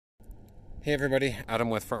Hey everybody, Adam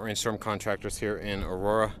with Front Range Storm Contractors here in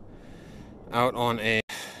Aurora. Out on a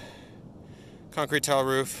concrete tile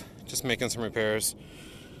roof, just making some repairs,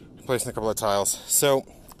 replacing a couple of tiles. So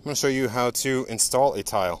I'm going to show you how to install a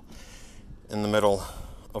tile in the middle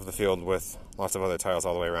of the field with lots of other tiles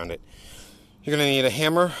all the way around it. You're going to need a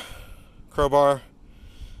hammer, crowbar,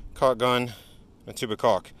 caulk gun, and a tube of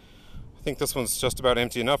caulk. I think this one's just about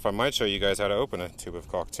empty enough. I might show you guys how to open a tube of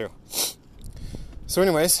caulk too. So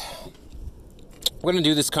anyways, we're going to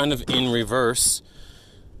do this kind of in reverse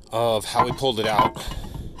of how we pulled it out,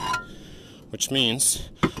 which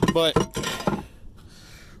means, but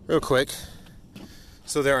real quick,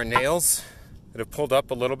 so there are nails that have pulled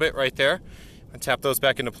up a little bit right there. I tap those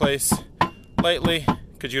back into place lightly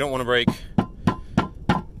because you don't want to break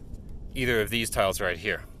either of these tiles right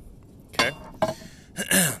here. Okay?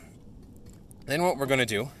 Then what we're going to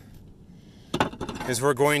do is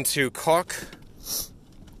we're going to caulk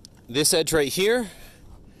this edge right here,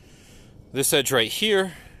 this edge right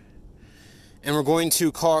here, and we're going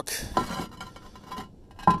to caulk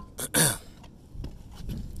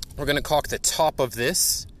the top of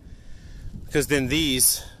this, because then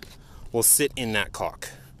these will sit in that caulk.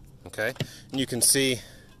 Okay? And you can see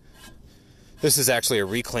this is actually a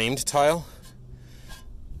reclaimed tile.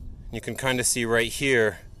 You can kind of see right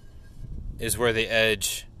here is where the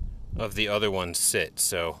edge of the other ones sit,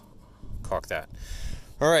 so caulk that.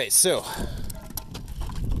 All right, so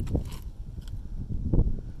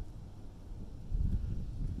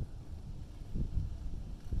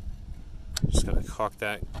just gonna caulk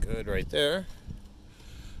that good right there.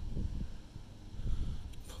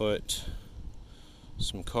 Put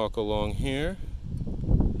some caulk along here,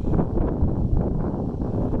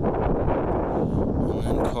 and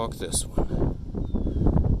then caulk this one.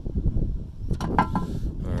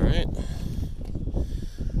 All right.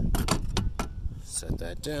 Set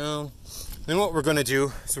that down. Then what we're going to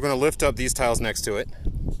do is we're going to lift up these tiles next to it.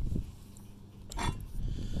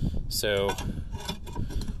 So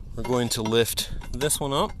we're going to lift this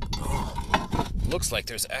one up. Oh, looks like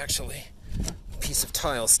there's actually a piece of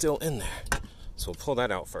tile still in there. So we'll pull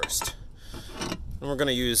that out first. And we're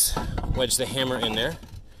going to wedge the hammer in there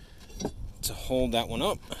to hold that one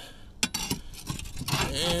up.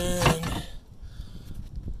 And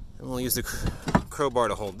we'll use the crowbar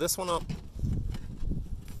to hold this one up.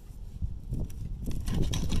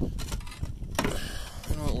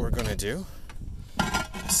 We're gonna do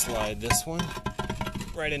slide this one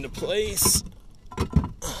right into place. I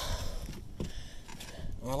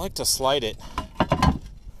like to slide it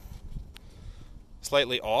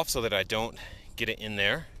slightly off so that I don't get it in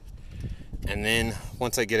there, and then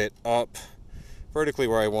once I get it up vertically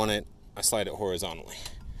where I want it, I slide it horizontally.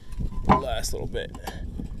 The last little bit.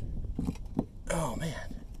 Oh man,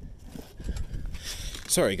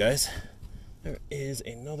 sorry guys, there is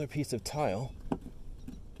another piece of tile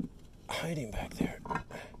hiding back there.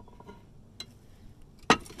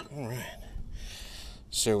 All right,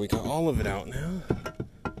 so we got all of it out now,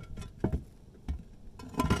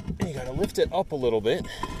 and you gotta lift it up a little bit.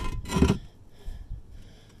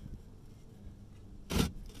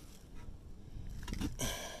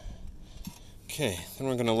 Okay, then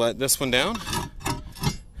we're gonna let this one down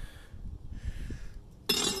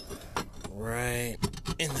right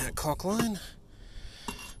in that caulk line.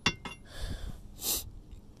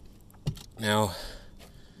 Now,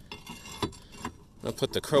 I'll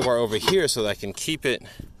put the crowbar over here so that I can keep it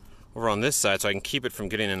over on this side, so I can keep it from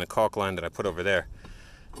getting in the caulk line that I put over there.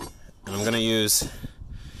 And I'm going to use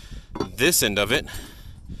this end of it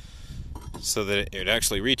so that it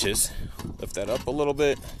actually reaches. Lift that up a little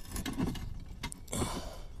bit.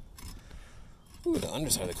 Ooh, the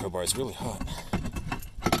underside of the crowbar is really hot.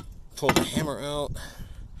 Pull the hammer out,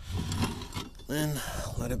 then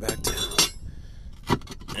let it back down.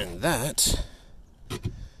 And that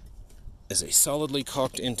is a solidly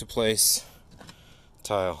caulked into place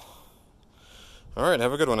tile. All right,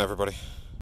 have a good one, everybody.